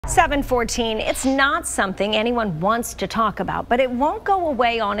7:14. It's not something anyone wants to talk about, but it won't go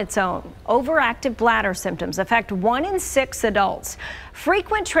away on its own. Overactive bladder symptoms affect 1 in 6 adults.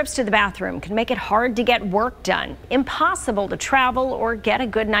 Frequent trips to the bathroom can make it hard to get work done, impossible to travel or get a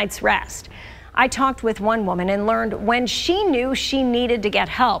good night's rest. I talked with one woman and learned when she knew she needed to get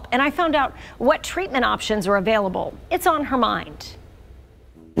help, and I found out what treatment options are available. It's on her mind.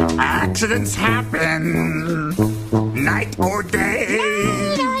 Accidents happen, night or day.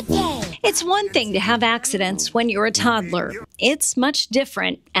 It's one thing to have accidents when you're a toddler. It's much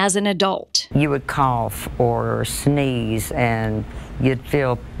different as an adult. You would cough or sneeze and you'd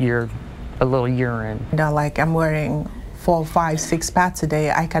feel a little urine. Like I'm wearing 4, 5, 6 pads a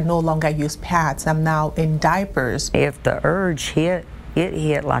day. I can no longer use pads. I'm now in diapers. If the urge hit, it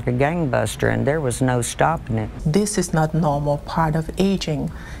hit like a gangbuster and there was no stopping it. This is not normal part of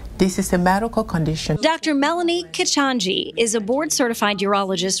aging. This is a medical condition. Dr. Melanie Kachanji is a board-certified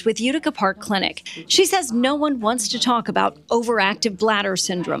urologist with Utica Park Clinic. She says no one wants to talk about overactive bladder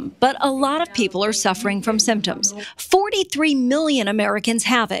syndrome, but a lot of people are suffering from symptoms. 43 million Americans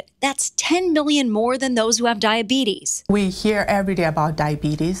have it. That's 10 million more than those who have diabetes. We hear every day about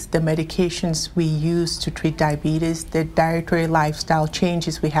diabetes, the medications we use to treat diabetes, the dietary lifestyle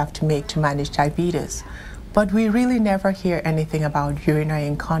changes we have to make to manage diabetes. But we really never hear anything about urinary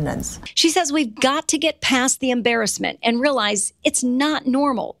incontinence. She says we've got to get past the embarrassment and realize it's not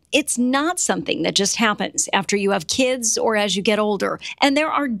normal. It's not something that just happens after you have kids or as you get older. And there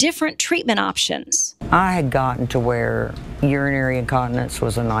are different treatment options. I had gotten to where urinary incontinence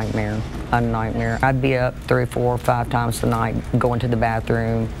was a nightmare. I'd be up 3, 4, 5 times a night going to the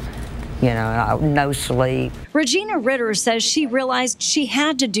bathroom. No sleep. Regina Ritter says she realized she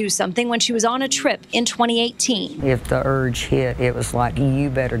had to do something when she was on a trip in 2018. If the urge hit, it was like,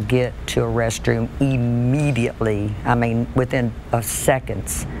 you better get to a restroom immediately. I mean, within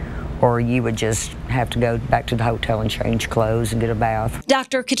seconds. Or you would just have to go back to the hotel and change clothes and get a bath.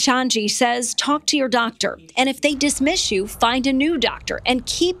 Dr. Kachanji says talk to your doctor, and if they dismiss you, find a new doctor and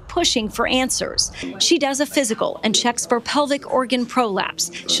keep pushing for answers. She does a physical and checks for pelvic organ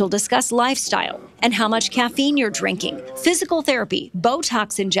prolapse. She'll discuss lifestyle and how much caffeine you're drinking. Physical therapy,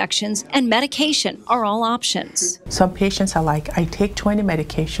 Botox injections, and medication are all options. Some patients are like, I take 20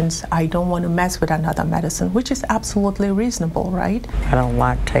 medications, I don't want to mess with another medicine, which is absolutely reasonable, right? I don't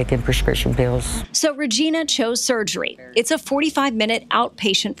like taking prescription pills. So Regina chose surgery. It's a 45-minute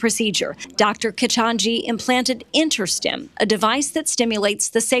outpatient procedure. Dr. Kachanji implanted InterStim, a device that stimulates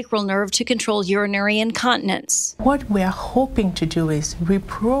the sacral nerve to control urinary incontinence. What we're hoping to do is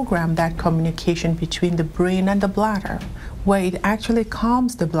reprogram that communication between the brain and the bladder, where it actually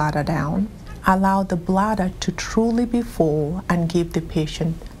calms the bladder down, allow the bladder to truly be full, and give the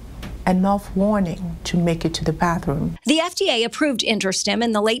patient enough warning to make it to the bathroom. The FDA approved InterStim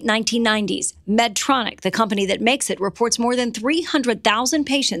in the late 1990s. Medtronic, the company that makes it, reports more than 300,000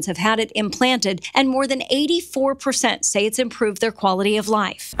 patients have had it implanted, and more than 84% say it's improved their quality of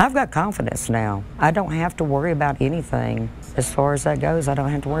life. I've got confidence now. I don't have to worry about anything. As far as that goes, I don't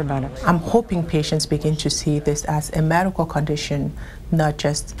have to worry about it. I'm hoping patients begin to see this as a medical condition, not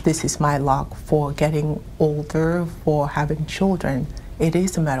just this is my luck for getting older, for having children. It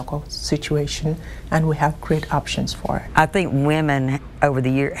is a medical situation, and we have great options for it. I think women over the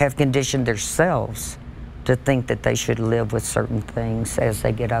years have conditioned themselves to think that they should live with certain things as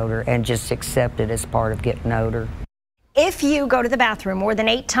they get older and just accept it as part of getting older. If you go to the bathroom more than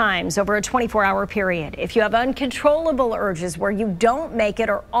 8 times over a 24-hour period, if you have uncontrollable urges where you don't make it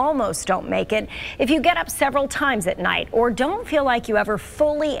or almost don't make it, if you get up several times at night or don't feel like you ever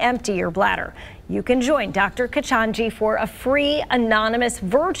fully empty your bladder, you can join Dr. Kachanji for a free, anonymous,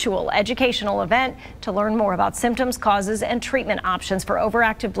 virtual educational event to learn more about symptoms, causes, and treatment options for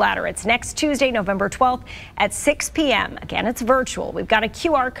overactive bladder. It's next Tuesday, November 12th at 6 p.m. Again, it's virtual. We've got a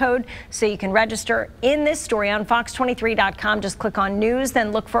QR code so you can register in this story on fox23.com. Just click on news,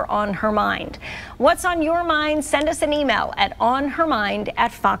 then look for On Her Mind. What's on your mind? Send us an email at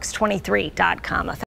onhermind@fox23.com.